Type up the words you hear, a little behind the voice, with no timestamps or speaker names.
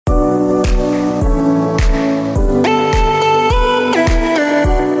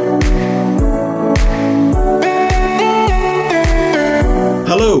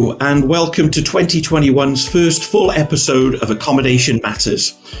Hello and welcome to 2021's first full episode of Accommodation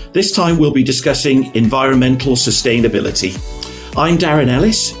Matters. This time we'll be discussing environmental sustainability. I'm Darren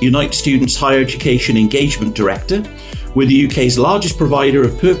Ellis, Unite Students Higher Education Engagement Director. We're the UK's largest provider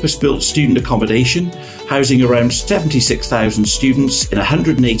of purpose-built student accommodation, housing around 76,000 students in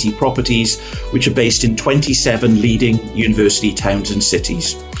 180 properties, which are based in 27 leading university towns and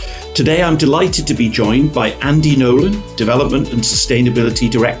cities. Today I'm delighted to be joined by Andy Nolan, Development and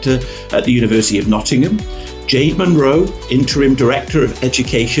Sustainability Director at the University of Nottingham, Jade Munro, Interim Director of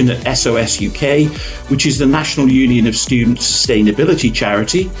Education at SOS UK, which is the National Union of Student Sustainability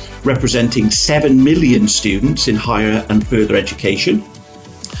charity, representing 7 million students in higher and further education,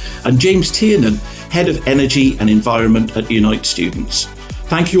 and James Tiernan, Head of Energy and Environment at Unite Students.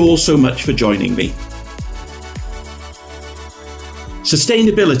 Thank you all so much for joining me.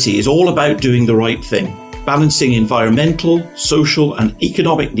 Sustainability is all about doing the right thing, balancing environmental, social and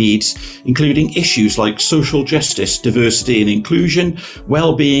economic needs, including issues like social justice, diversity and inclusion,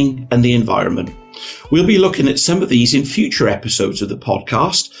 well-being and the environment. We'll be looking at some of these in future episodes of the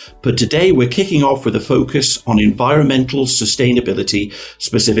podcast, but today we're kicking off with a focus on environmental sustainability,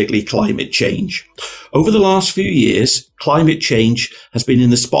 specifically climate change. Over the last few years, climate change has been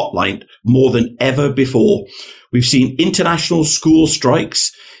in the spotlight more than ever before. We've seen international school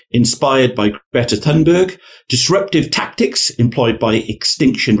strikes inspired by Greta Thunberg, disruptive tactics employed by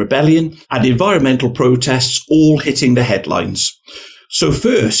Extinction Rebellion, and environmental protests all hitting the headlines. So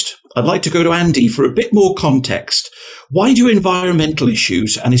first, I'd like to go to Andy for a bit more context. Why do environmental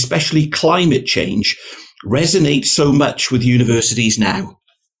issues, and especially climate change, resonate so much with universities now?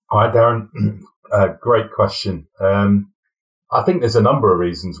 Hi, Darren. Great question. I think there's a number of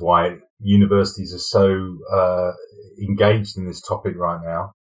reasons why universities are so engaged in this topic right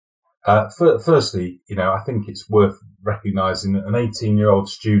now. Firstly, I think it's worth recognising that an 18-year-old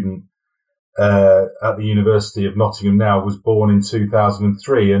student at the University of Nottingham now was born in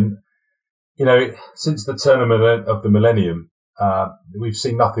 2003. And, since the turn of the millennium, we've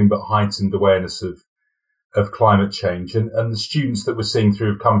seen nothing but heightened awareness of climate change. And the students that we're seeing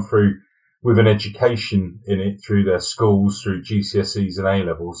through have come through with an education in it through their schools, through GCSEs and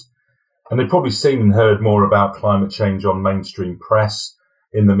A-levels. And they've probably seen and heard more about climate change on mainstream press,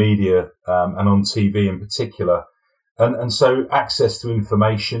 in the media, and on TV in particular. And so access to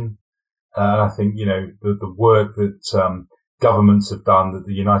information, I think, the work that governments have done, that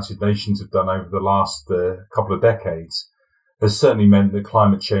the United Nations have done over the last couple of decades, has certainly meant that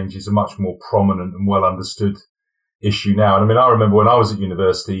climate change is a much more prominent and well understood issue now. And I remember when I was at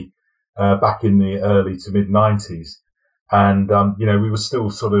university back in the early to mid 90s, and, we were still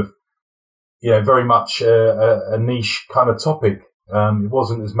sort of, very much a niche kind of topic. It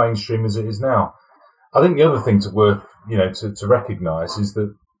wasn't as mainstream as it is now. I think the other thing to recognise is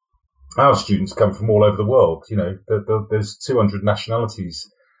that our students come from all over the world. There's 200 nationalities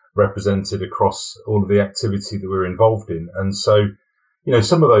represented across all of the activity that we're involved in. And so,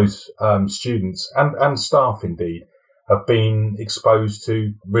 some of those students and staff indeed have been exposed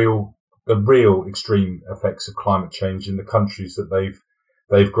to the real extreme effects of climate change in the countries that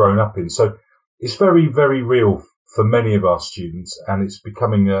they've grown up in. So it's very, very real for many of our students, and it's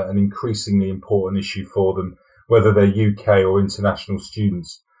becoming an increasingly important issue for them, whether they're UK or international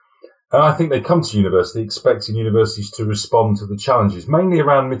students. And I think they come to university expecting universities to respond to the challenges, mainly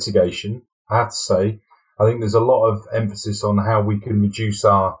around mitigation, I have to say. I think there's a lot of emphasis on how we can reduce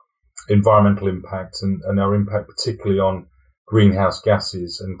our environmental impact and our impact particularly on greenhouse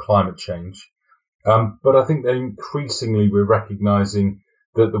gases and climate change. But I think that increasingly we're recognising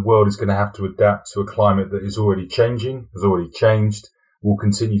that the world is going to have to adapt to a climate that is already changing, has already changed, will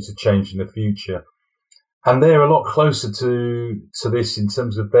continue to change in the future. And they're a lot closer to this in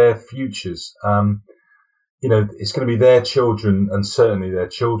terms of their futures. It's going to be their children and certainly their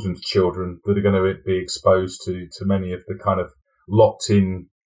children's children that are going to be exposed to many of the kind of locked in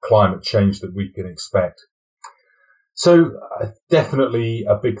climate change that we can expect. So definitely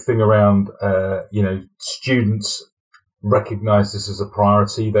a big thing around, students recognise this as a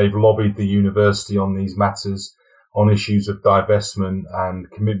priority. They've lobbied the university on these matters, on issues of divestment and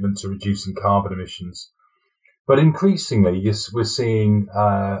commitment to reducing carbon emissions. But increasingly, yes, we're seeing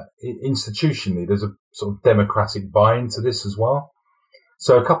institutionally there's a sort of democratic buy-in to this as well.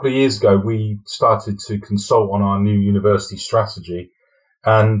 So a couple of years ago, we started to consult on our new university strategy,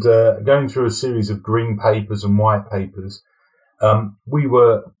 and going through a series of green papers and white papers, we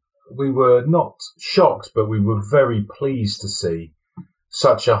were not shocked, but we were very pleased to see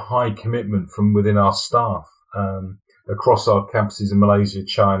such a high commitment from within our staff across our campuses in Malaysia,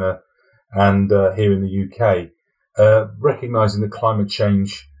 China, and here in the UK, recognising that climate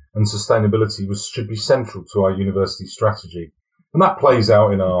change and sustainability should be central to our university strategy. And that plays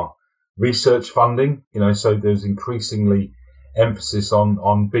out in our research funding, so there's increasingly emphasis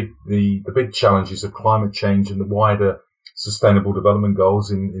on the big challenges of climate change and the wider sustainable development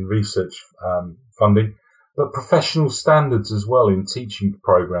goals in research funding, but professional standards as well in teaching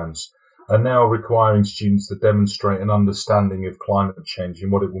programs are now requiring students to demonstrate an understanding of climate change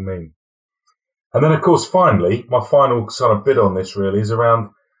and what it will mean. And then, of course, finally, my final sort of bit on this really is around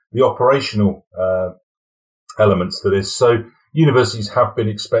the operational elements to this. So universities have been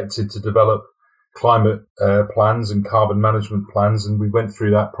expected to develop climate plans and carbon management plans, and we went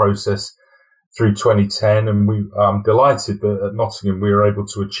through that process through 2010, and I'm delighted that at Nottingham we were able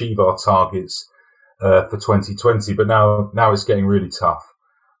to achieve our targets for 2020, but now it's getting really tough.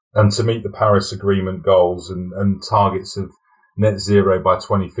 And to meet the Paris Agreement goals and targets of net zero by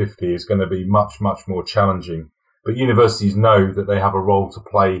 2050 is going to be much, much more challenging. But universities know that they have a role to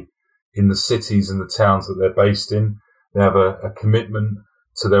play in the cities and the towns that they're based in. They have a commitment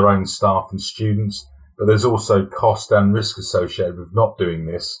to their own staff and students, but there's also cost and risk associated with not doing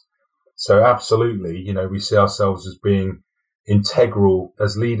this. So absolutely, we see ourselves as being integral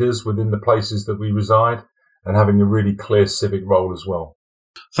as leaders within the places that we reside and having a really clear civic role as well.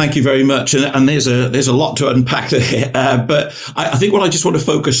 Thank you very much. And there's a lot to unpack there. But I think what I just want to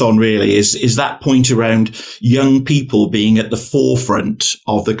focus on really is that point around young people being at the forefront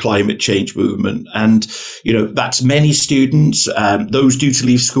of the climate change movement. And, that's many students, those due to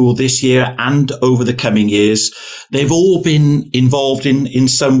leave school this year and over the coming years. They've all been involved in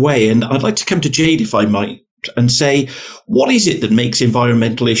some way. And I'd like to come to Jade, if I might, and say, what is it that makes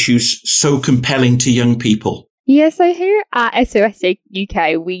environmental issues so compelling to young people? Yeah, so here at SOSJ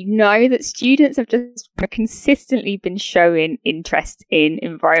UK, we know that students have just consistently been showing interest in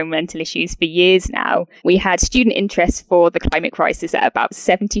environmental issues for years now. We had student interest for the climate crisis at about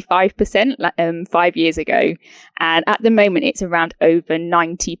 75% 5 years ago. And at the moment, it's around over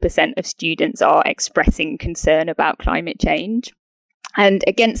 90% of students are expressing concern about climate change. And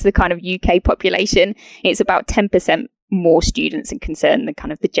against the kind of UK population, it's about 10% more students are concerned than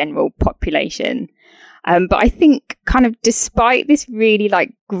kind of the general population. But I think kind of despite this really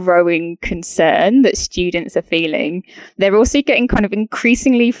growing concern that students are feeling, they're also getting kind of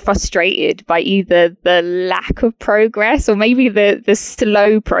increasingly frustrated by either the lack of progress or maybe the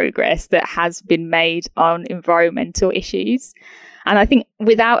slow progress that has been made on environmental issues. And I think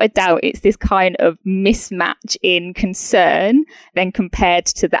without a doubt, it's this kind of mismatch in concern then compared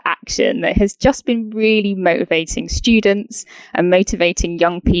to the action that has just been really motivating students and motivating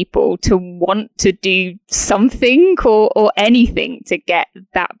young people to want to do something or anything to get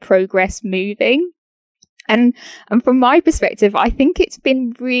that progress moving. And from my perspective, I think it's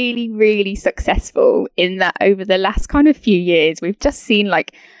been really, really successful in that over the last kind of few years, we've just seen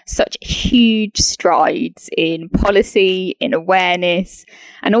such huge strides in policy, in awareness,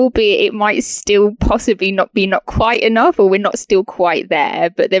 and albeit it might still possibly not quite enough, or we're not still quite there,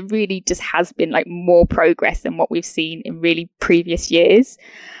 but there really just has been more progress than what we've seen in really previous years.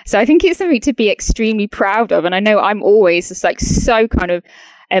 So I think it's something to be extremely proud of. And I know I'm always just so kind of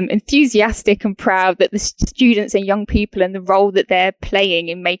enthusiastic and proud that the students and young people and the role that they're playing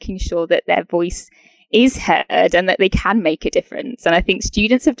in making sure that their voice is heard and that they can make a difference. And I think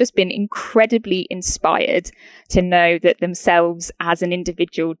students have just been incredibly inspired to know that themselves as an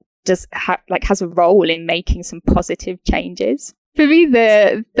individual just has a role in making some positive changes. For me,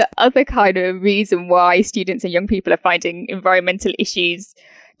 the other kind of reason why students and young people are finding environmental issues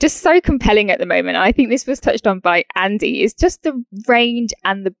just so compelling at the moment, and I think this was touched on by Andy, is just the range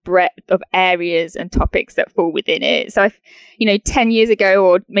and the breadth of areas and topics that fall within it. So, 10 years ago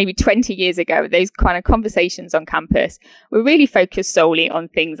or maybe 20 years ago, those kind of conversations on campus were really focused solely on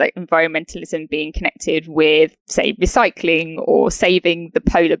things like environmentalism being connected with, say, recycling or saving the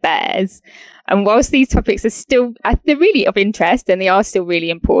polar bears. And whilst these topics they're really of interest and they are still really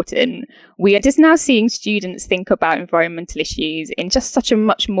important, we are just now seeing students think about environmental issues in just such a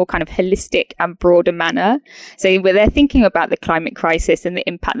much more kind of holistic and broader manner. So where they're thinking about the climate crisis and the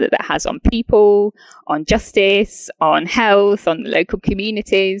impact that has on people, on justice, on health, on the local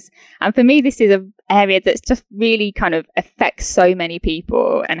communities. And for me, this is an area that's just really kind of affects so many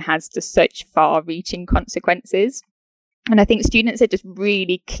people and has just such far-reaching consequences. And I think students are just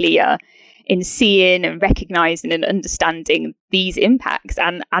really clear in seeing and recognizing and understanding these impacts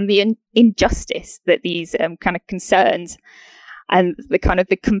and the injustice that these kind of concerns and the kind of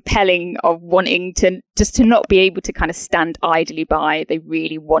the compelling of wanting to not be able to kind of stand idly by. They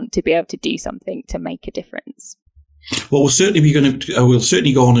really want to be able to do something to make a difference. Well, we'll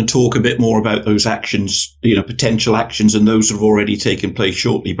certainly go on and talk a bit more about those actions, potential actions, and those that have already taken place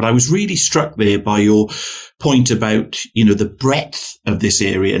shortly. But I was really struck there by your point about, the breadth of this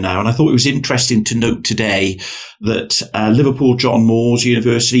area now. And I thought it was interesting to note today that Liverpool John Moores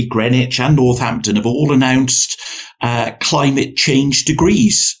University, Greenwich and Northampton have all announced climate change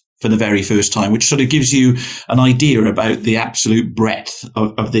degrees for the very first time, which sort of gives you an idea about the absolute breadth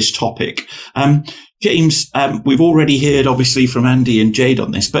of this topic. James, we've already heard obviously from Andy and Jade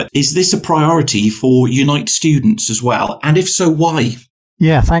on this, but is this a priority for Unite students as well? And if so, why?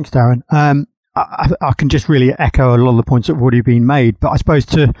 Yeah, thanks, Darren. I can just really echo a lot of the points that have already been made, but I suppose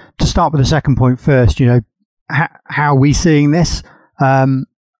to start with the second point first, how are we seeing this? I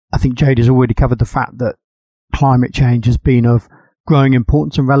think Jade has already covered the fact that climate change has been of growing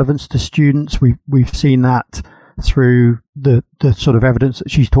importance and relevance to students. We've seen that through the sort of evidence that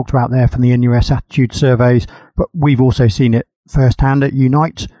she's talked about there from the NUS attitude surveys, but we've also seen it firsthand at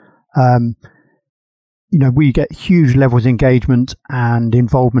Unite. We get huge levels of engagement and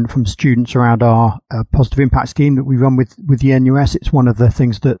involvement from students around our positive impact scheme that we run with the NUS. It's one of the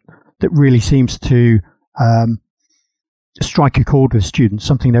things that really seems to strike a chord with students,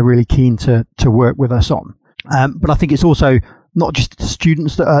 something they're really keen to work with us on. But I think it's also not just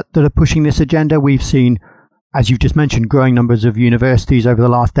students that are pushing this agenda. We've seen, as you've just mentioned, growing numbers of universities over the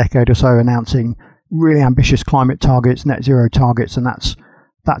last decade or so announcing really ambitious climate targets, net zero targets, and that's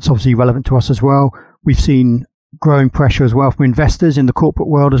obviously relevant to us as well. We've seen growing pressure as well from investors in the corporate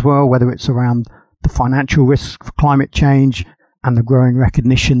world as well, whether it's around the financial risks of climate change and the growing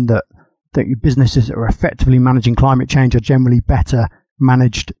recognition that businesses that are effectively managing climate change are generally better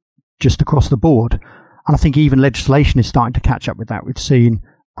managed just across the board. And I think even legislation is starting to catch up with that. We've seen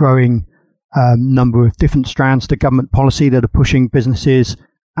growing number of different strands to government policy that are pushing businesses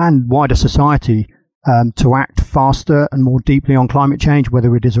and wider society to act faster and more deeply on climate change,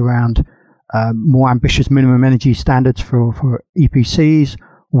 whether it is around more ambitious minimum energy standards for EPCs,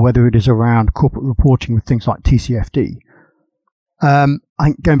 or whether it is around corporate reporting with things like TCFD. I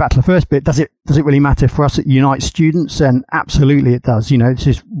think going back to the first bit, does it really matter for us at Unite students? And absolutely it does. This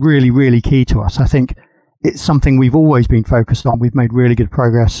is really, really key to us. I think it's something we've always been focused on. We've made really good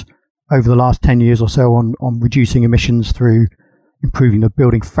progress over the last 10 years or so on reducing emissions through improving the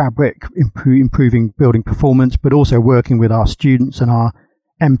building fabric, improving building performance, but also working with our students and our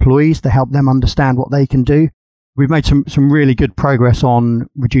employees to help them understand what they can do. We've made some really good progress on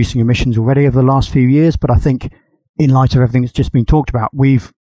reducing emissions already over the last few years, but I think in light of everything that's just been talked about,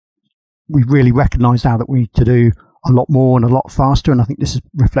 we've really recognised now that we need to do a lot more and a lot faster, and I think this is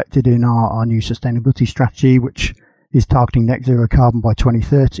reflected in our new sustainability strategy, which is targeting net zero carbon by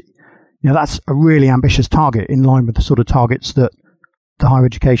 2030. That's a really ambitious target in line with the sort of targets that the higher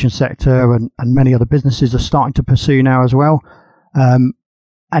education sector and many other businesses are starting to pursue now as well. And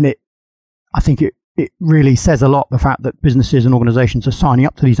I think it really says a lot, the fact that businesses and organisations are signing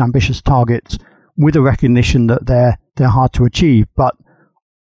up to these ambitious targets with a recognition that they're hard to achieve, but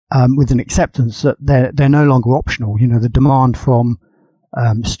with an acceptance that they're no longer optional. The demand from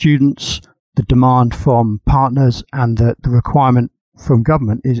students, the demand from partners, and the requirement from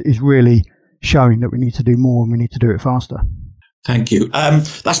government is really showing that we need to do more and we need to do it faster. Thank you.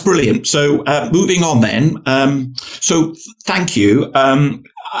 That's brilliant. So moving on then. So thank you.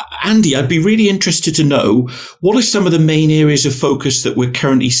 Andy, I'd be really interested to know, what are some of the main areas of focus that we're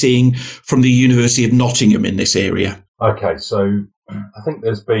currently seeing from the University of Nottingham in this area? Okay, so I think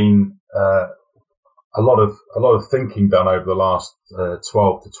there's been a lot of thinking done over the last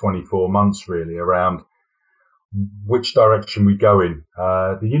 12 to 24 months, really, around which direction we go in.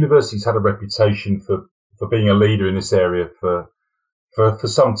 The university's had a reputation for being a leader in this area for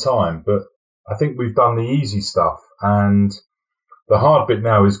some time, but I think we've done the easy stuff, and the hard bit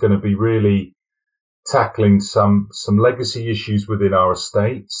now is going to be really tackling some legacy issues within our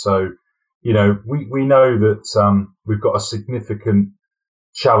estate. So, we know that we've got a significant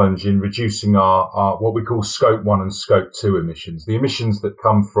challenge in reducing our what we call Scope 1 and Scope 2 emissions, the emissions that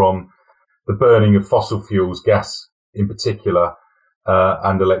come from the burning of fossil fuels, gas in particular,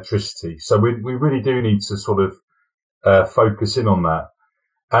 and electricity. So we really do need to sort of focus in on that.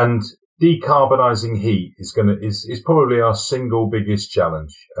 And decarbonising heat is probably our single biggest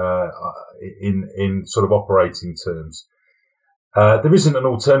challenge in sort of operating terms. There isn't an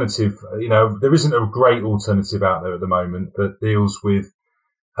alternative, there isn't a great alternative out there at the moment that deals with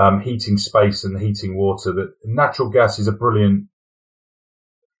heating space and heating water. That natural gas is a brilliant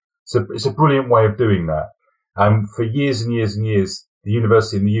way of doing that. For years and years and years, the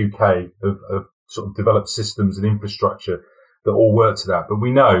university in the UK have sort of developed systems and infrastructure that all work to that. But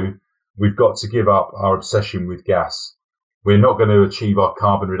we know we've got to give up our obsession with gas. We're not going to achieve our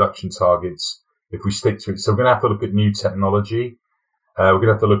carbon reduction targets if we stick to it. So we're going to have to look at new technology. We're going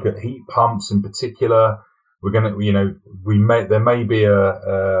to have to look at heat pumps in particular. We're going to, there may be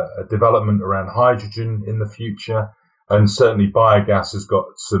a development around hydrogen in the future, and certainly biogas has got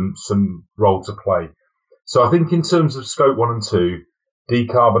some role to play. So I think in terms of scope 1 and 2,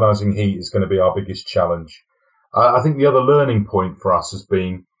 decarbonising heat is going to be our biggest challenge. I think the other learning point for us has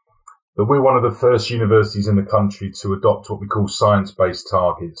been that we're one of the first universities in the country to adopt what we call science-based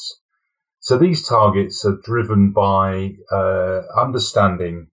targets. So these targets are driven by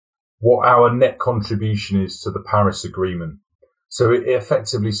understanding what our net contribution is to the Paris Agreement. So it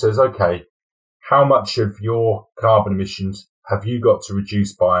effectively says, okay, how much of your carbon emissions have you got to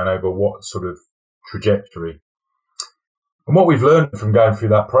reduce by and over what sort of trajectory? And what we've learned from going through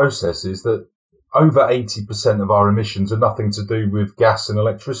that process is that over 80% of our emissions are nothing to do with gas and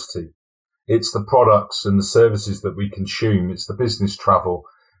electricity. It's the products and the services that we consume. It's the business travel.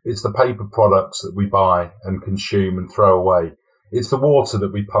 It's the paper products that we buy and consume and throw away. It's the water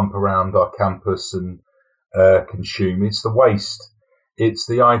that we pump around our campus and consume. It's the waste. It's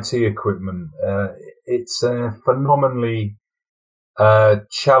the IT equipment. It's a phenomenally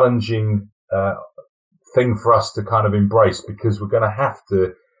challenging thing for us to kind of embrace, because we're going to have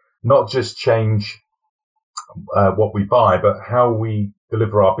to not just change what we buy, but how we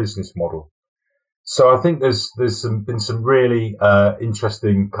deliver our business model. So I think there's been some really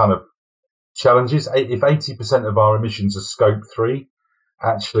interesting kind of challenges. If 80% of our emissions are scope 3,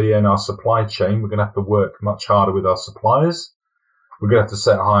 actually in our supply chain, we're going to have to work much harder with our suppliers. We're going to have to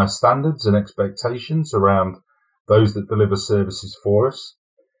set higher standards and expectations around those that deliver services for us.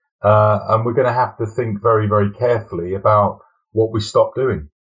 And we're going to have to think very, very carefully about what we stop doing.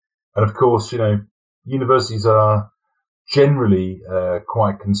 And of course, universities are generally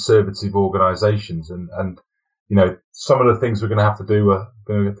quite conservative organisations, and some of the things we're going to have to do are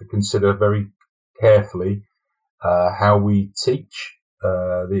going to have to consider very carefully how we teach,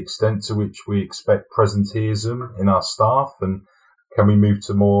 the extent to which we expect presenteeism in our staff, and can we move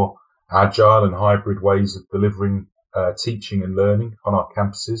to more agile and hybrid ways of delivering teaching and learning on our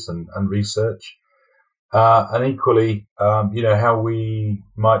campuses and research. And equally, how we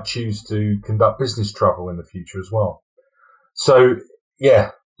might choose to conduct business travel in the future as well. So,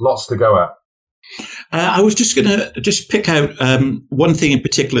 yeah, lots to go at. I was just going to pick out one thing in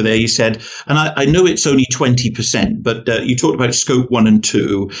particular there you said, and I know it's only 20%, but you talked about scope 1 and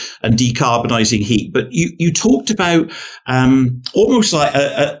 2 and decarbonising heat, but you talked about almost like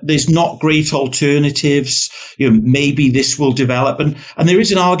there's not great alternatives, maybe this will develop, and there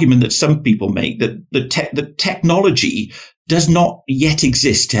is an argument that some people make that the technology does not yet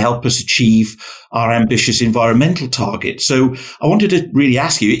exist to help us achieve our ambitious environmental targets. So I wanted to really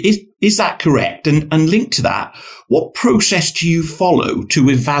ask you, is that correct? And linked to that, what process do you follow to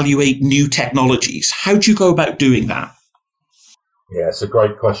evaluate new technologies? How do you go about doing that? Yeah, it's a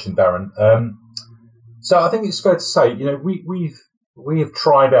great question, Darren. So I think it's fair to say, we have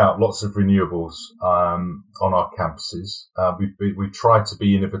tried out lots of renewables on our campuses. We've tried to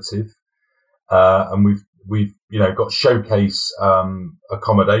be innovative, and we've got showcase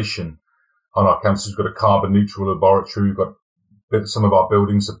accommodation on our campus. We've got a carbon neutral laboratory. We've got some of our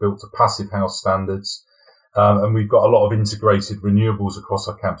buildings are built to passive house standards, and we've got a lot of integrated renewables across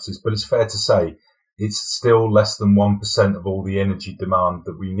our campuses. But it's fair to say it's still less than 1% of all the energy demand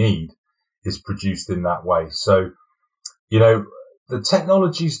that we need is produced in that way. So, the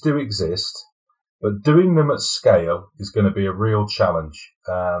technologies do exist, but doing them at scale is going to be a real challenge.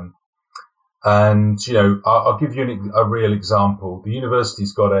 And, I'll give you a real example. The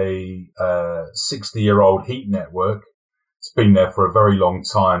university's got a 60-year-old heat network. It's been there for a very long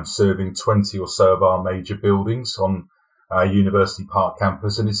time, serving 20 or so of our major buildings on our University Park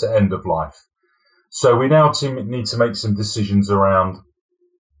campus, and it's at end of life. So we now need to make some decisions around,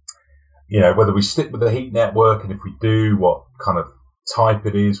 whether we stick with the heat network, and if we do, what kind of type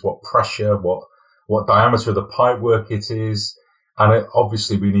it is, what pressure, what diameter of the pipework it is. And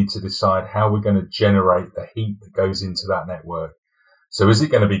obviously we need to decide how we're going to generate the heat that goes into that network. So is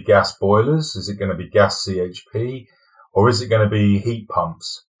it going to be gas boilers? Is it going to be gas CHP? Or is it going to be heat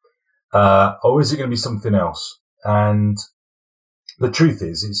pumps? Or is it going to be something else? And the truth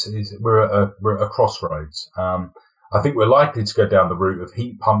is, we're at a crossroads. I think we're likely to go down the route of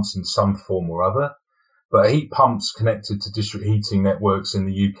heat pumps in some form or other, but heat pumps connected to district heating networks in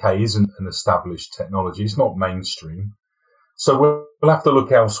the UK isn't an established technology. It's not mainstream. So we'll have to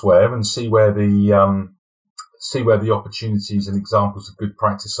look elsewhere and see where the opportunities and examples of good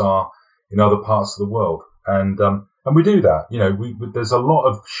practice are in other parts of the world. And And we do that. There's a lot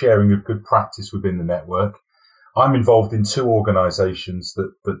of sharing of good practice within the network. I'm involved in 2 organisations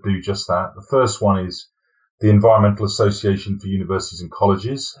that do just that. The first one is the Environmental Association for Universities and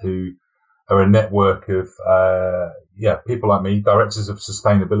Colleges, who are a network of people like me, directors of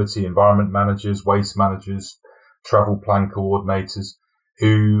sustainability, environment managers, waste managers, travel plan coordinators,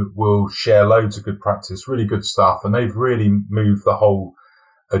 who will share loads of good practice, really good stuff. And they've really moved the whole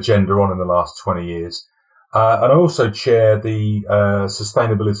agenda on in the last 20 years. And I also chair the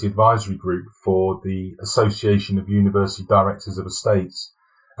Sustainability Advisory Group for the Association of University Directors of Estates.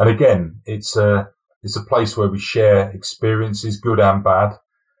 And again, it's a place where we share experiences, good and bad,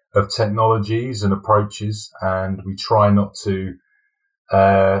 of technologies and approaches, and we try not to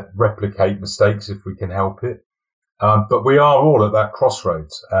replicate mistakes if we can help it. But we are all at that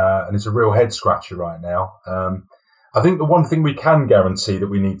crossroads, and it's a real head scratcher right now. I think the one thing we can guarantee that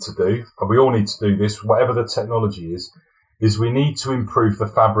we need to do, and we all need to do this, whatever the technology is we need to improve the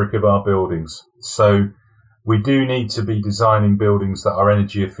fabric of our buildings. So we do need to be designing buildings that are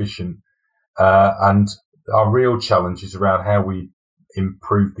energy efficient, and our real challenge is around how we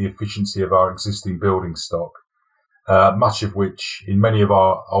improve the efficiency of our existing building stock, much of which in many of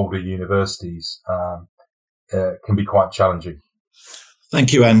our older universities can be quite challenging.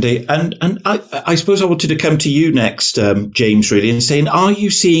 Thank you, Andy. And I suppose I wanted to come to you next, James, really, and saying, are you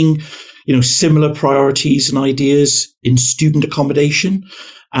seeing, similar priorities and ideas in student accommodation?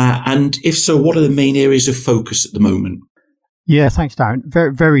 And if so, what are the main areas of focus at the moment? Yeah, thanks, Darren.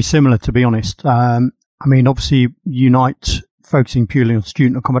 Very, very similar, to be honest. Obviously, Unite focusing purely on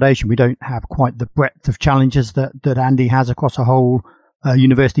student accommodation, we don't have quite the breadth of challenges that Andy has across a whole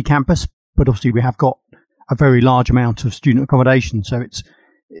university campus. But obviously, we have got a very large amount of student accommodation, so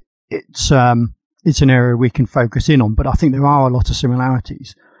it's an area we can focus in on. But I think there are a lot of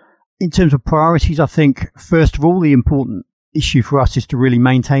similarities in terms of priorities. I think first of all, the important issue for us is to really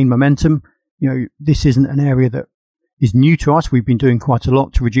maintain momentum. This isn't an area that is new to us. We've been doing quite a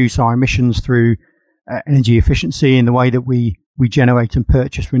lot to reduce our emissions through energy efficiency in the way that we generate and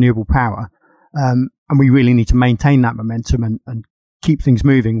purchase renewable power, and we really need to maintain that momentum and keep things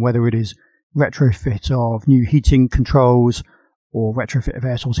moving, whether it is retrofit of new heating controls or retrofit of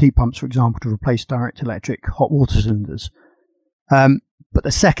air source heat pumps, for example, to replace direct electric hot water cylinders. But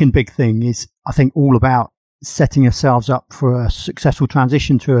the second big thing is, I think, all about setting ourselves up for a successful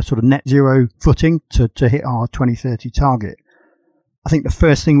transition to a sort of net zero footing to hit our 2030 target. I think the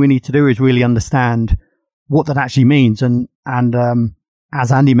first thing we need to do is really understand what that actually means. And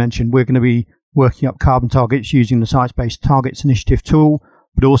as Andy mentioned, we're going to be working up carbon targets using the Science-Based Targets Initiative tool,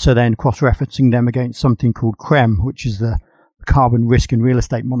 but also then cross-referencing them against something called CRREM, which is the Carbon Risk and Real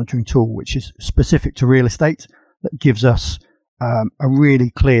Estate Monitoring Tool, which is specific to real estate, that gives us a really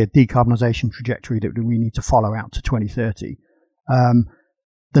clear decarbonisation trajectory that we need to follow out to 2030.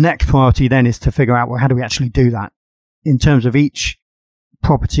 The next priority then is to figure out, well, how do we actually do that? In terms of each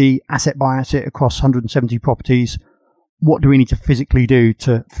property, asset by asset, across 170 properties, what do we need to physically do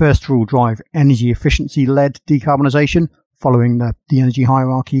to, first of all, drive energy efficiency-led decarbonisation, following the energy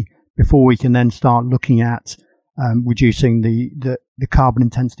hierarchy, before we can then start looking at reducing the carbon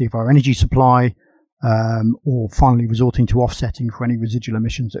intensity of our energy supply, or finally resorting to offsetting for any residual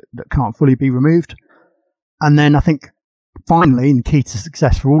emissions that can't fully be removed. And then I think finally, and key to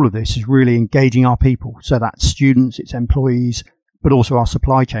success for all of this, is really engaging our people. So that's students, it's employees, but also our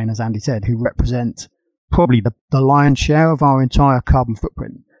supply chain, as Andy said, who represent probably the lion's share of our entire carbon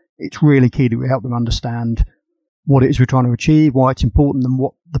footprint. It's really key that we help them understand what it is we're trying to achieve, why it's important, and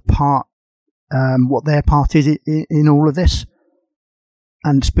what their part is in all of this.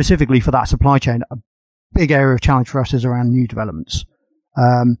 And specifically for that supply chain, a big area of challenge for us is around new developments.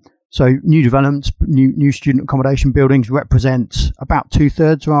 So new developments, new student accommodation buildings represent about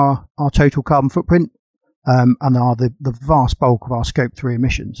 2/3 of our total carbon footprint, and are the vast bulk of our Scope 3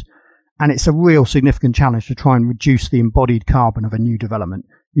 emissions. And it's a real significant challenge to try and reduce the embodied carbon of a new development.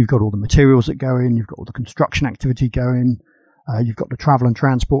 You've got all the materials that go in, you've got all the construction activity going, you've got the travel and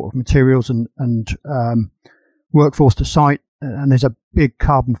transport of materials and workforce to site, and there's a big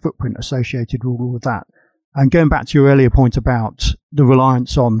carbon footprint associated with all of that. And going back to your earlier point about the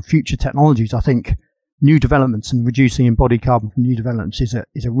reliance on future technologies, I think new developments and reducing embodied carbon from new developments is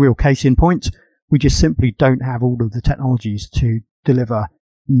a real case in point. We just simply don't have all of the technologies to deliver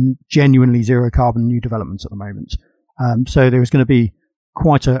genuinely zero carbon new developments at the moment. So there is going to be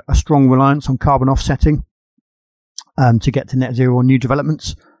quite a strong reliance on carbon offsetting to get to net zero on new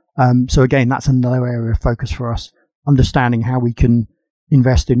developments. So again, that's another area of focus for us, understanding how we can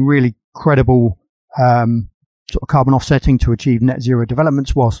invest in really credible sort of carbon offsetting to achieve net zero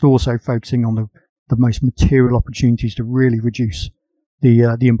developments, whilst also focusing on the the most material opportunities to really reduce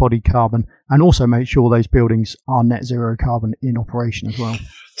the embodied carbon, and also make sure those buildings are net zero carbon in operation as well.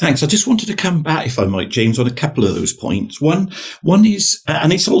 Thanks. I just wanted to come back, if I might, James, on a couple of those points. One is,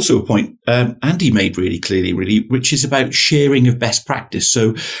 and it's also a point Andy made really clearly, which is about sharing of best practice.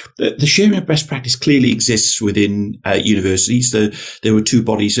 So the sharing of best practice clearly exists within universities. There were two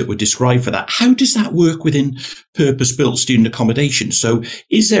bodies that were described for that. How does that work within purpose-built student accommodation? So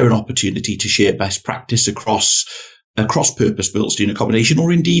is there an opportunity to share best practice across purpose-built student accommodation,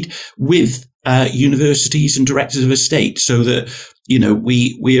 or indeed with universities and directors of estate, so that, you know,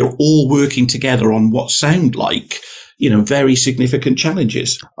 we are all working together on what sound like, you know, very significant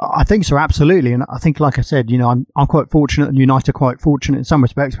challenges? I think so, absolutely. And I think, like I said, you know, I'm quite fortunate, and Unite are quite fortunate in some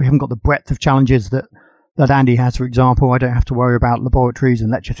respects. We haven't got the breadth of challenges that Andy has, for example. I don't have to worry about laboratories and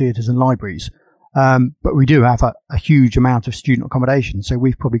lecture theatres and libraries. But we do have a huge amount of student accommodation. So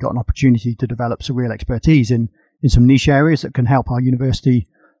we've probably got an opportunity to develop some real expertise in some niche areas that can help our university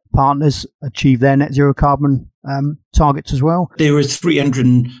partners achieve their net zero carbon targets as well. There are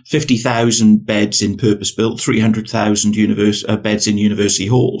 350,000 beds in purpose-built, 300,000 beds in university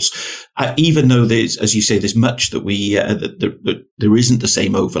halls. Even though there's, as you say, there's much that that there isn't the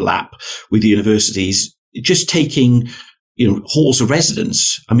same overlap with universities. Just taking, you know, halls of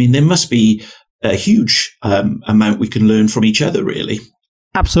residence, I mean, there must be a huge amount we can learn from each other, really.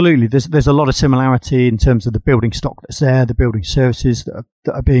 Absolutely. There's a lot of similarity in terms of the building stock that's there, the building services that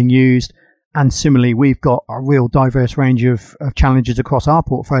are being used. And similarly, we've got a real diverse range of challenges across our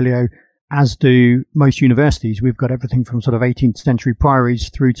portfolio, as do most universities. We've got everything from sort of 18th century priories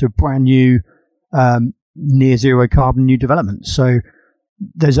through to brand new near zero carbon new developments. So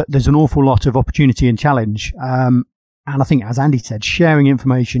there's an awful lot of opportunity and challenge. And I think, as Andy said, sharing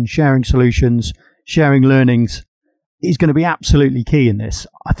information, sharing solutions, sharing learnings is going to be absolutely key in this.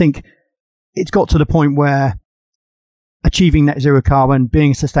 I think it's got to the point where achieving net zero carbon,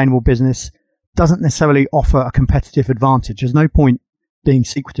 being a sustainable business, doesn't necessarily offer a competitive advantage. There's no point being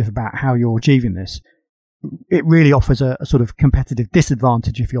secretive about how you're achieving this. It really offers a sort of competitive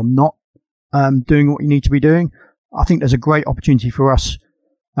disadvantage if you're not doing what you need to be doing. I think there's a great opportunity for us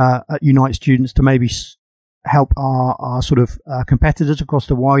at Unite students to maybe help our sort of competitors across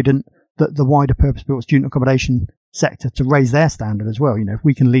the wider purpose-built student accommodation sector to raise their standard as well. You know, if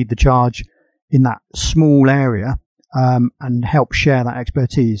we can lead the charge in that small area and help share that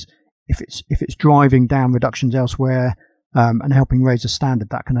expertise, if it's driving down reductions elsewhere and helping raise the standard,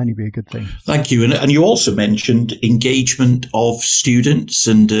 that can only be a good thing. Thank you. And you also mentioned engagement of students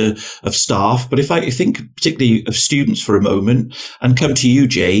and of staff. But if I think particularly of students for a moment and come to you,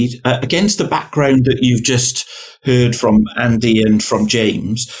 Jade, against the background that you've just heard from Andy and from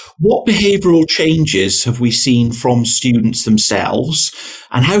James, what behavioural changes have we seen from students themselves,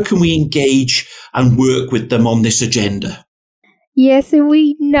 and how can we engage and work with them on this agenda? Yeah, so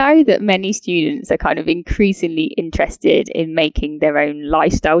we know that many students are kind of increasingly interested in making their own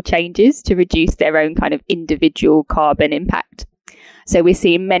lifestyle changes to reduce their own kind of individual carbon impact. So we're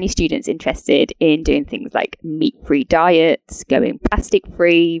seeing many students interested in doing things like meat-free diets, going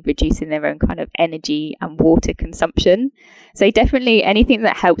plastic-free, reducing their own kind of energy and water consumption. So definitely anything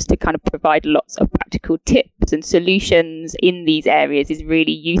that helps to kind of provide lots of practical tips and solutions in these areas is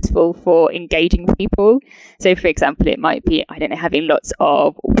really useful for engaging people. So for example, it might be, I don't know, having lots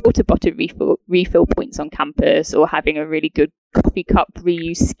of water bottle refill points on campus, or having a really good coffee cup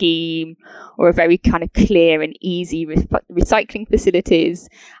reuse scheme, or a very kind of clear and easy recycling facilities.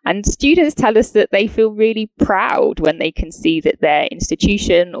 And students tell us that they feel really proud when they can see that their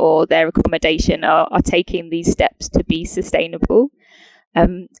institution or their accommodation are taking these steps to be sustainable.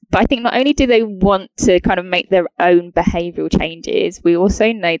 But I think not only do they want to kind of make their own behavioural changes, we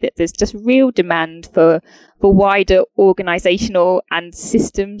also know that there's just real demand for wider organisational and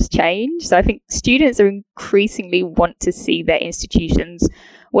systems change. So I think students are increasingly want to see their institutions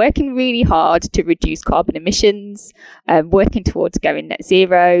working really hard to reduce carbon emissions, working towards going net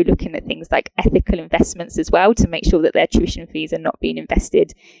zero, looking at things like ethical investments as well to make sure that their tuition fees are not being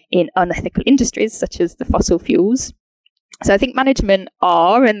invested in unethical industries such as the fossil fuels. So I think management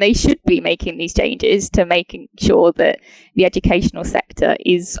are, and they should be, making these changes to making sure that the educational sector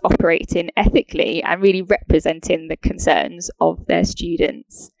is operating ethically and really representing the concerns of their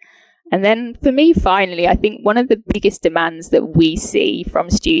students. And then for me, finally, I think one of the biggest demands that we see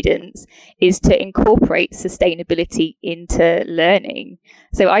from students is to incorporate sustainability into learning.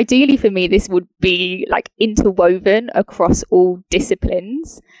 So ideally for me, this would be like interwoven across all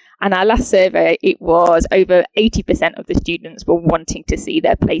disciplines. And our last survey, it was over 80% of the students were wanting to see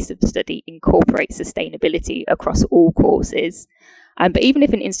their place of study incorporate sustainability across all courses. But even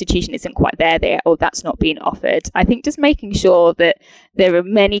if an institution isn't quite there, or that's not being offered, I think just making sure that there are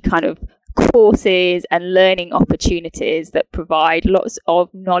many kind of courses and learning opportunities that provide lots of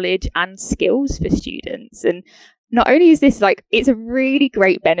knowledge and skills for students. And not only is this it's a really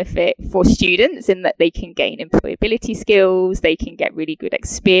great benefit for students in that they can gain employability skills, they can get really good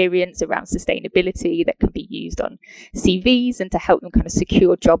experience around sustainability that can be used on CVs and to help them kind of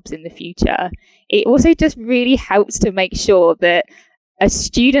secure jobs in the future. It also just really helps to make sure that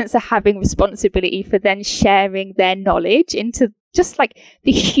students are having responsibility for then sharing their knowledge into just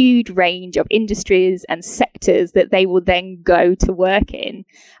the huge range of industries and sectors that they will then go to work in.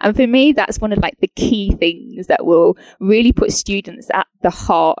 And for me, that's one of the key things that will really put students at the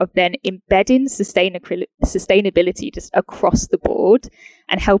heart of then embedding sustainability just across the board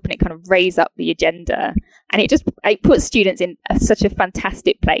and helping it kind of raise up the agenda. And it puts students in such a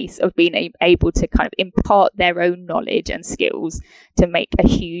fantastic place of being able to kind of impart their own knowledge and skills to make a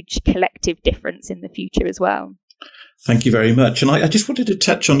huge collective difference in the future as well. Thank you very much. And I just wanted to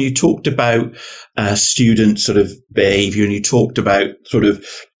touch on, you talked about student sort of behaviour, and you talked about sort of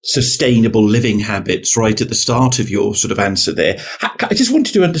sustainable living habits right at the start of your sort of answer there. I just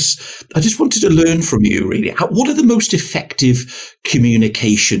wanted to learn from you, really. What are the most effective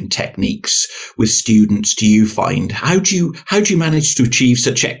communication techniques with students do you find? How do you manage to achieve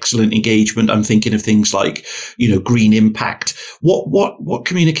such excellent engagement? I'm thinking of things like, green impact. What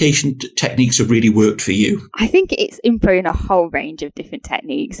communication techniques have really worked for you? I think it's employing a whole range of different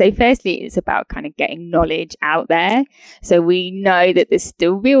techniques. So firstly, it's about kind of getting knowledge out there. So we know that there's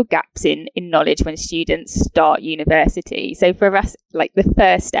still real gaps in knowledge when students start university. So for us, the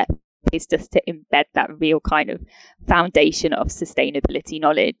first step is just to embed that real kind of foundation of sustainability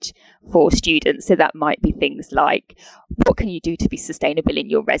knowledge for students. So that might be things like, what can you do to be sustainable in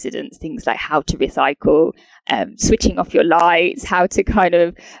your residence? Things like how to recycle, switching off your lights, how to kind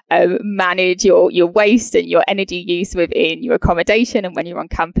of manage your waste and your energy use within your accommodation and when you're on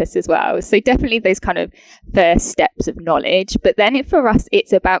campus as well. So definitely those kind of first steps of knowledge. But then for us,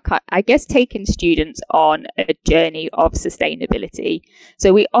 it's about, I guess, taking students on a journey of sustainability.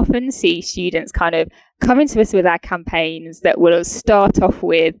 So we often see students kind of coming to us with our campaigns that will start off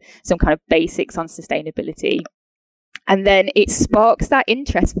with some kind of basics on sustainability. And then it sparks that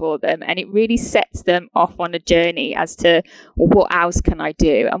interest for them, and it really sets them off on a journey as to, well, what else can I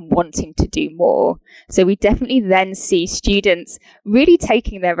do, and wanting to do more. So we definitely then see students really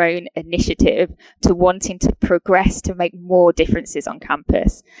taking their own initiative to wanting to progress to make more differences on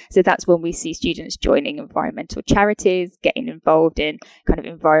campus. So that's when we see students joining environmental charities, getting involved in kind of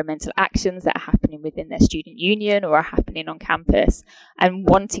environmental actions that are happening within their student union or are happening on campus, and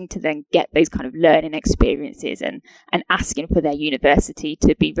wanting to then get those kind of learning experiences and asking for their university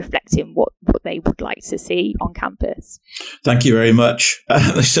to be reflecting what they would like to see on campus. Thank you very much.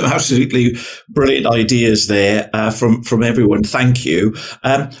 There's some absolutely brilliant ideas there from everyone. Thank you.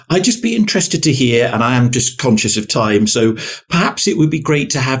 I'd just be interested to hear, and I am just conscious of time, so perhaps it would be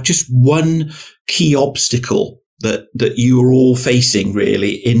great to have just one key obstacle that you are all facing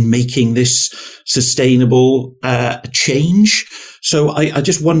really in making this sustainable change. So I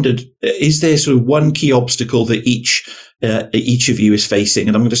just wondered, is there sort of one key obstacle that each of you is facing?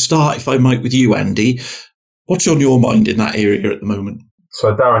 And I'm going to start, if I might, with you, Andy. What's on your mind in that area at the moment?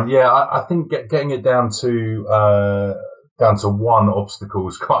 So, Darren, I think getting it down to one obstacle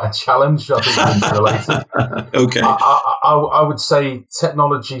is quite a challenge. I think it's related. Okay. I would say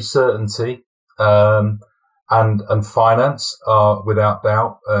technology certainty and finance are without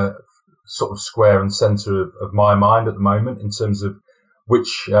doubt sort of square and centre of my mind at the moment in terms of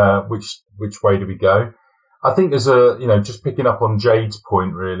which way do we go. I think there's just picking up on Jade's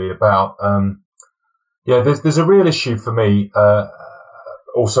point really about there's a real issue for me,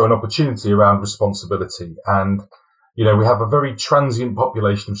 also an opportunity around responsibility. And we have a very transient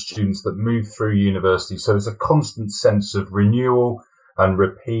population of students that move through university, so there's a constant sense of renewal and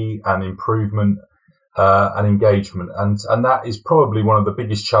repeat and improvement and engagement, and that is probably one of the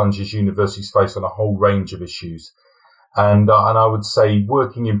biggest challenges universities face on a whole range of issues. And I would say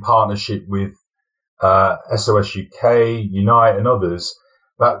working in partnership with SOS UK, Unite, and others,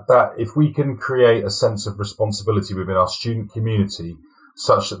 that if we can create a sense of responsibility within our student community,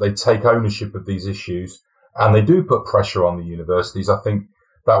 such that they take ownership of these issues and they do put pressure on the universities, I think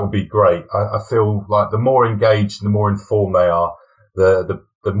that would be great. I feel like the more engaged and the more informed they are, the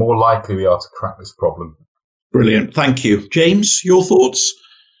more likely we are to crack this problem. Brilliant. Thank you. James, your thoughts?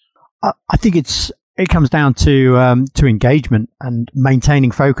 I think it comes down to engagement and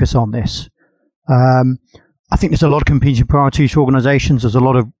maintaining focus on this. I think there's a lot of competing priorities for organisations. There's a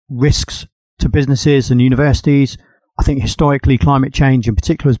lot of risks to businesses and universities. I think historically climate change in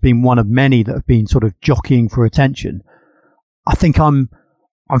particular has been one of many that have been sort of jockeying for attention. I think I'm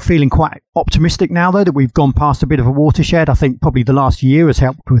feeling quite optimistic now, though, that we've gone past a bit of a watershed. I think probably the last year has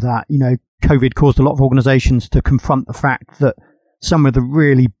helped with that. You know, COVID caused a lot of organisations to confront the fact that some of the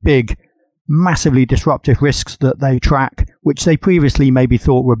really big, massively disruptive risks that they track, which they previously maybe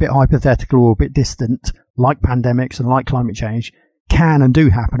thought were a bit hypothetical or a bit distant, like pandemics and like climate change, can and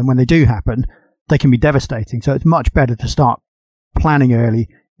do happen. And when they do happen, they can be devastating. So it's much better to start planning early,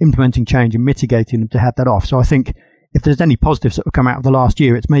 implementing change and mitigating them to head that off. So I think if there's any positives that have come out of the last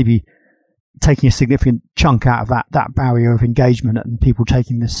year, it's maybe taking a significant chunk out of that barrier of engagement and people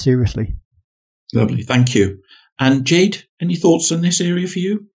taking this seriously. Lovely, thank you. And Jade, any thoughts on this area for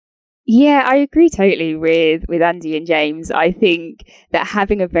you? Yeah, I agree totally with Andy and James. I think that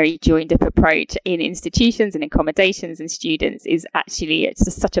having a very joined up approach in institutions and accommodations and students is actually, it's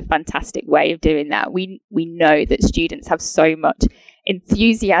just such a fantastic way of doing that. We know that students have so much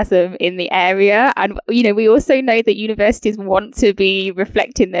enthusiasm in the area, and you know, we also know that universities want to be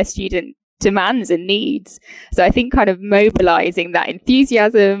reflecting their student demands and needs. So I think kind of mobilizing that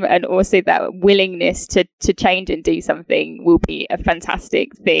enthusiasm and also that willingness to change and do something will be a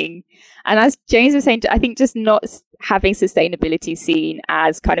fantastic thing. And as James was saying, I think just not having sustainability seen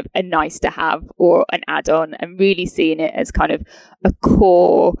as kind of a nice to have or an add-on, and really seeing it as kind of a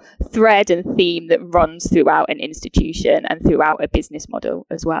core thread and theme that runs throughout an institution and throughout a business model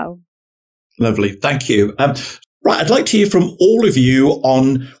as well. Lovely, thank you. Right, I'd like to hear from all of you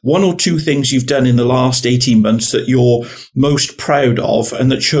on one or two things you've done in the last 18 months that you're most proud of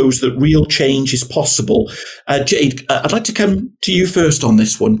and that shows that real change is possible. Jade, I'd like to come to you first on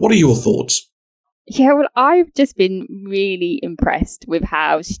this one. What are your thoughts? Yeah, well, I've just been really impressed with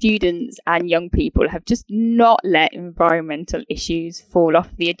how students and young people have just not let environmental issues fall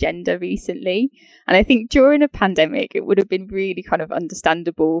off the agenda recently. And I think during a pandemic, it would have been really kind of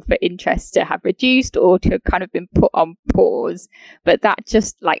understandable for interest to have reduced or to have kind of been put on pause. But that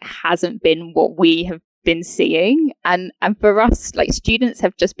just hasn't been what we have been seeing. And for us, students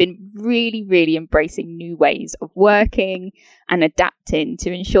have just been really, really embracing new ways of working and adapting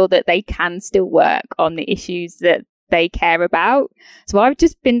to ensure that they can still work on the issues that they care about. So I've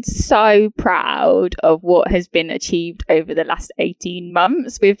just been so proud of what has been achieved over the last 18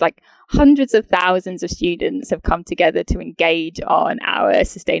 months with hundreds of thousands of students have come together to engage on our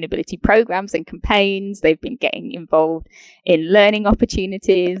sustainability programs and campaigns. They've been getting involved in learning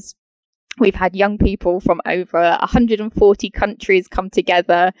opportunities. We've had young people from over 140 countries come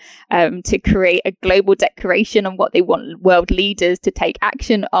together to create a global declaration on what they want world leaders to take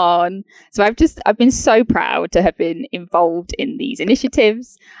action on. So I've been so proud to have been involved in these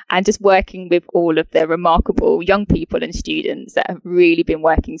initiatives and just working with all of the remarkable young people and students that have really been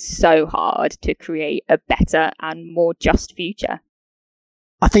working so hard to create a better and more just future.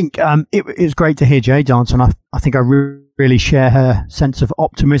 I think it is great to hear Jade's answer, and I think I really share her sense of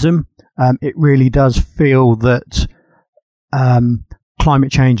optimism. It really does feel that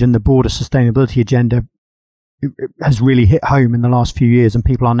climate change and the broader sustainability agenda has really hit home in the last few years, and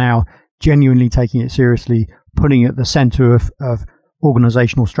people are now genuinely taking it seriously, putting it at the centre of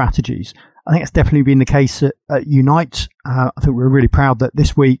organisational strategies. I think it's definitely been the case at Unite. I think we're really proud that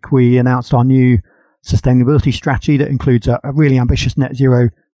this week we announced our new sustainability strategy that includes a really ambitious net zero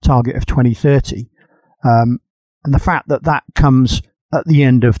target of 2030. And the fact that comes at the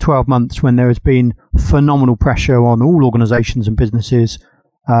end of 12 months when there has been phenomenal pressure on all organisations and businesses,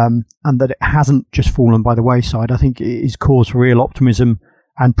 and that it hasn't just fallen by the wayside, I think it is cause for real optimism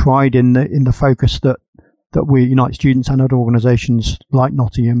and pride in the focus that we Unite students and other organisations like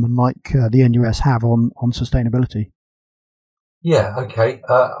Nottingham and like the NUS have on sustainability. Yeah, okay.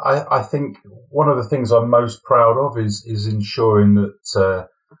 I think one of the things I'm most proud of is ensuring that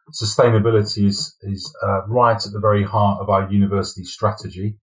sustainability is right at the very heart of our university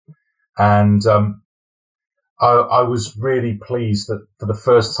strategy. And I was really pleased that for the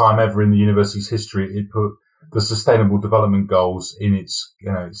first time ever in the university's history, it put the Sustainable Development Goals in its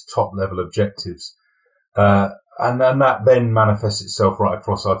top level objectives. And that then manifests itself right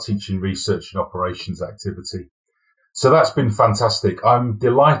across our teaching, research and operations activity. So that's been fantastic. I'm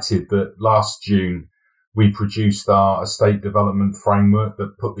delighted that last June we produced our estate development framework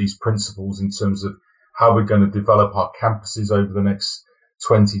that put these principles in terms of how we're going to develop our campuses over the next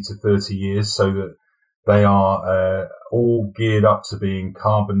 20 to 30 years so that they are all geared up to being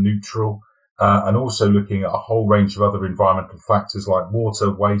carbon neutral and also looking at a whole range of other environmental factors like water,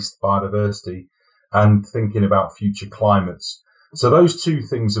 waste, biodiversity, and thinking about future climates. So those two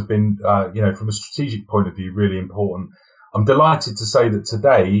things have been, from a strategic point of view, really important. I'm delighted to say that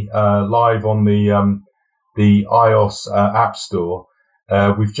today, live on the the iOS App Store,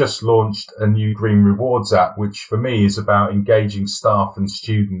 we've just launched a new Green Rewards app, which for me is about engaging staff and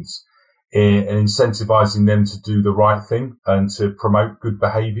students and incentivizing them to do the right thing and to promote good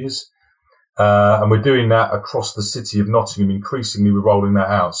behaviours. And we're doing that across the city of Nottingham. Increasingly, we're rolling that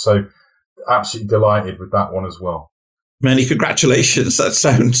out. So absolutely delighted with that one as well. Many congratulations. That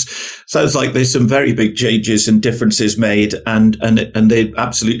sounds like there's some very big changes and differences made, and they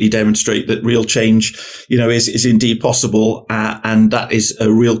absolutely demonstrate that real change, is indeed possible, and that is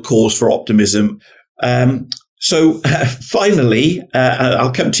a real cause for optimism. So finally,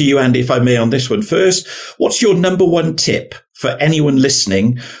 I'll come to you, Andy, if I may, on this one first. What's your number one tip for anyone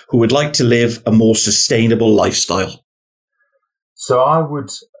listening who would like to live a more sustainable lifestyle? So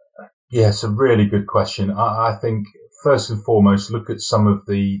it's a really good question. I think first and foremost, look at some of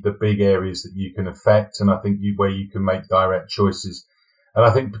the big areas that you can affect, and I think where you can make direct choices. And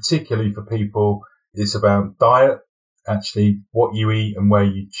I think particularly for people, it's about diet. Actually, what you eat and where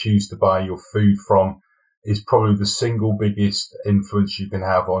you choose to buy your food from is probably the single biggest influence you can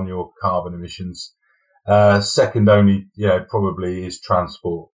have on your carbon emissions. Second only, probably is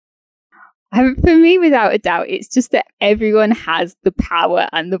transport. For me, without a doubt, it's just that everyone has the power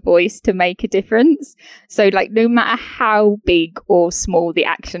and the voice to make a difference. So no matter how big or small the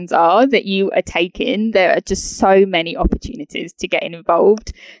actions are that you are taking, there are just so many opportunities to get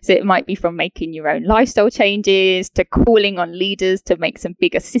involved. So it might be from making your own lifestyle changes to calling on leaders to make some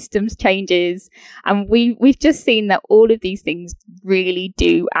bigger systems changes. And we've just seen that all of these things really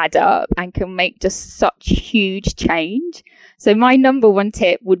do add up and can make just such huge change. So my number one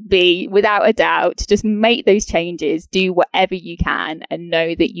tip would be, without a doubt, to just make those changes, do whatever you can, and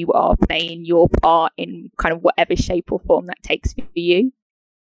know that you are playing your part in kind of whatever shape or form that takes for you.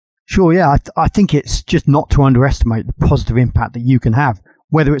 Sure, yeah. I think it's just not to underestimate the positive impact that you can have,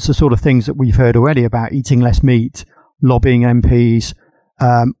 whether it's the sort of things that we've heard already about eating less meat, lobbying MPs,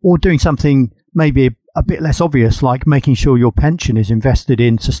 or doing something maybe a bit less obvious, like making sure your pension is invested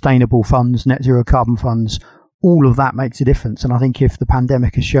in sustainable funds, net zero carbon funds. All of that makes a difference. And I think if the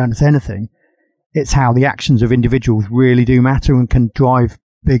pandemic has shown us anything, it's how the actions of individuals really do matter and can drive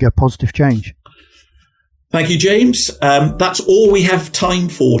bigger positive change. Thank you, James. That's all we have time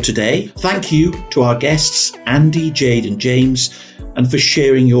for today. Thank you to our guests, Andy, Jade and James, and for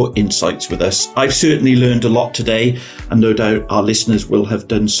sharing your insights with us. I've certainly learned a lot today, and no doubt our listeners will have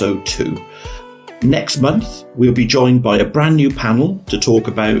done so too. Next month, we'll be joined by a brand new panel to talk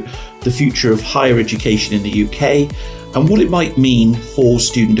about the future of higher education in the UK and what it might mean for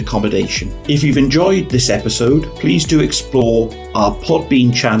student accommodation. If you've enjoyed this episode, please do explore our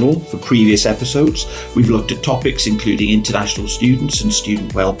Podbean channel for previous episodes. We've looked at topics including international students and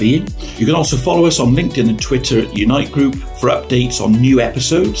student wellbeing. You can also follow us on LinkedIn and Twitter at Unite Group for updates on new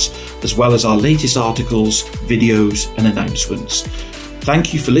episodes, as well as our latest articles, videos and announcements.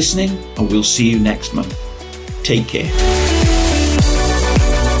 Thank you for listening, and we'll see you next month. Take care.